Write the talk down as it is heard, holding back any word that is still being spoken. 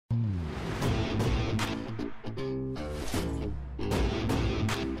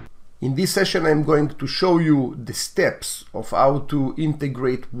In this session, I'm going to show you the steps of how to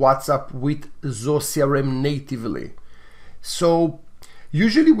integrate WhatsApp with Zoho CRM natively. So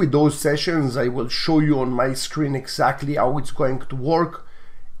usually with those sessions, I will show you on my screen exactly how it's going to work.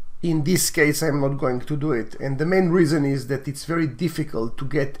 In this case, I'm not going to do it. And the main reason is that it's very difficult to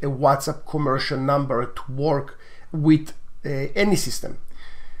get a WhatsApp commercial number to work with any system.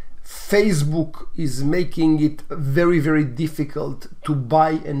 Facebook is making it very, very difficult to buy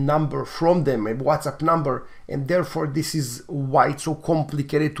a number from them, a WhatsApp number, and therefore this is why it's so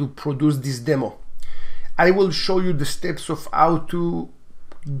complicated to produce this demo. I will show you the steps of how to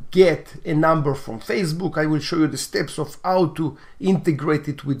get a number from Facebook. I will show you the steps of how to integrate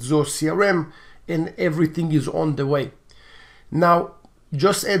it with Zoho CRM, and everything is on the way. Now,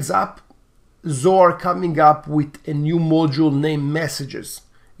 just heads up, Zoho are coming up with a new module named Messages.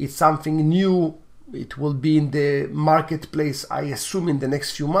 It's something new. It will be in the marketplace, I assume, in the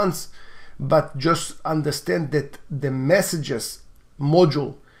next few months. But just understand that the Messages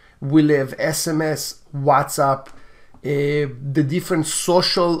module will have SMS, WhatsApp, the different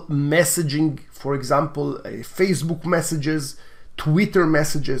social messaging, for example, Facebook messages, Twitter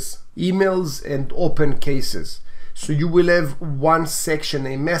messages, emails, and open cases. So you will have one section,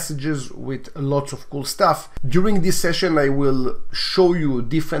 a messages, with lots of cool stuff. During this session, I will show you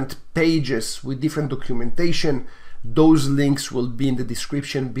different pages with different documentation. Those links will be in the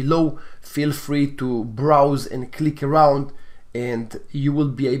description below. Feel free to browse and click around, and you will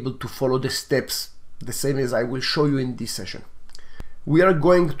be able to follow the steps the same as I will show you in this session. We are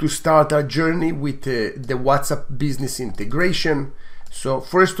going to start our journey with the WhatsApp business integration. So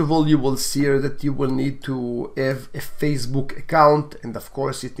first of all, you will see here that you will need to have a Facebook account, and of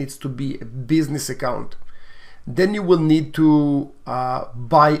course it needs to be a business account. Then you will need to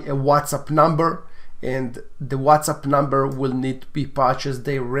buy a WhatsApp number, and the WhatsApp number will need to be purchased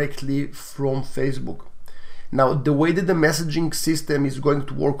directly from Facebook. Now, the way that the messaging system is going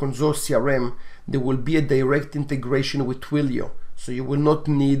to work on Zoho CRM, there will be a direct integration with Twilio. So you will not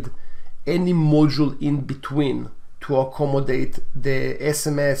need any module in between to accommodate the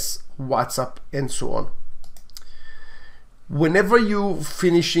SMS, WhatsApp, and so on. Whenever you're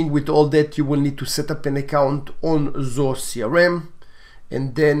finishing with all that, you will need to set up an account on Zoho CRM,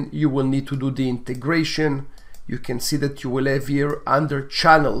 and then you will need to do the integration. You can see that you will have here under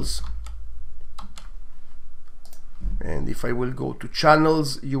channels. And if I will go to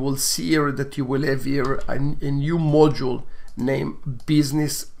channels, you will see here that you will have here a new module named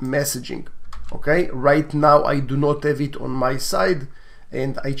business messaging. Okay, right now I do not have it on my side,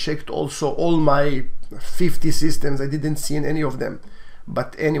 and I checked also all my 50 systems. I didn't see in any of them.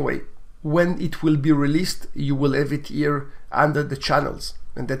 But anyway, when it will be released, you will have it here under the channels,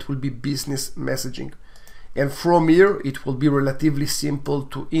 and that will be business messaging. And from here, it will be relatively simple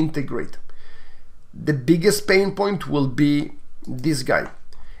to integrate. The biggest pain point will be this guy.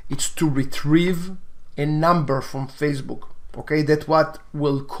 It's to retrieve a number from Facebook. Okay, that's what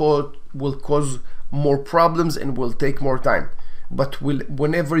will cause more problems and will take more time. But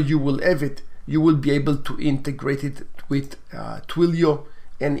whenever you will have it, you will be able to integrate it with Twilio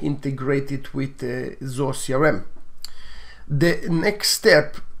and integrate it with Zoho CRM. The next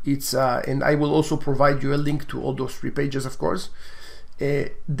step, and I will also provide you a link to all those 3 pages, of course.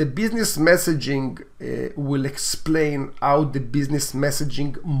 The business messaging will explain how the business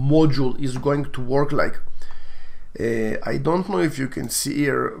messaging module is going to work like. I don't know if you can see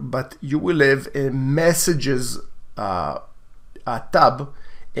here, but you will have a messages tab,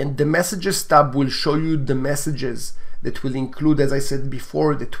 and the messages tab will show you the messages that will include, as I said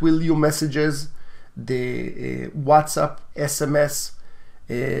before, the Twilio messages, the WhatsApp, SMS,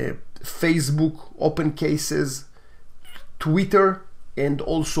 Facebook, open cases, Twitter, and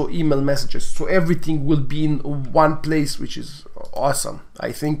also email messages. So everything will be in one place, which is awesome.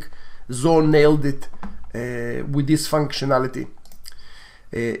 I think Zoho nailed it with this functionality.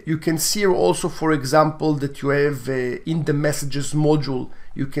 You can see here also, for example, that you have in the messages module,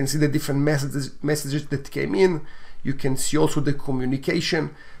 you can see the different messages that came in. You can see also the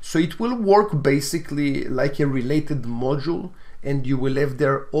communication. So it will work basically like a related module, and you will have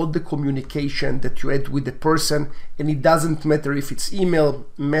there all the communication that you had with the person, and it doesn't matter if it's email,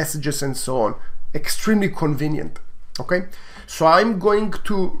 messages, and so on. Extremely convenient. Okay, so I'm going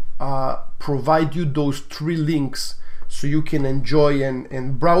to provide you those 3 links so you can enjoy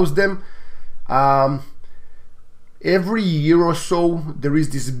and browse them. Every year or so there is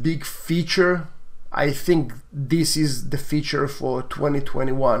this big feature. I think this is the feature for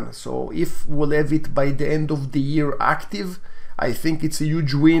 2021. So if we'll have it by the end of the year active, I think it's a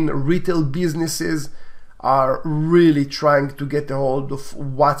huge win. Retail businesses are really trying to get a hold of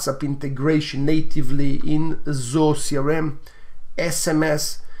WhatsApp integration natively in Zoho CRM,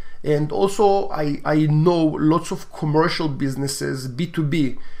 SMS, and also I know lots of commercial businesses,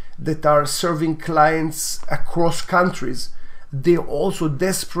 B2B, that are serving clients across countries. They also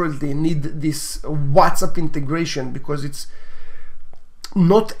desperately need this WhatsApp integration, because it's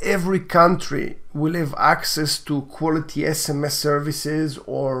not every country will have access to quality SMS services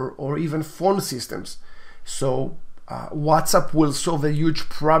or even phone systems. So WhatsApp will solve a huge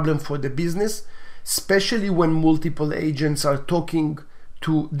problem for the business, especially when multiple agents are talking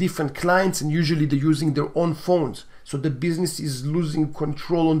to different clients, and usually they're using their own phones. So the business is losing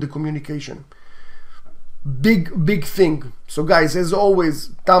control on the communication. Big thing. So guys, as always,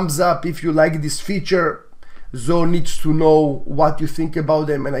 thumbs up if you like this feature. Zoho needs to know what you think about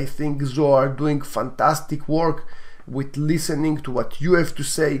them, and I think Zoho are doing fantastic work with listening to what you have to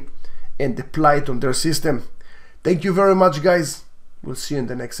say and apply it on their system. Thank you very much, guys. We'll see you in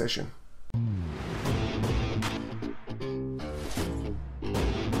the next session.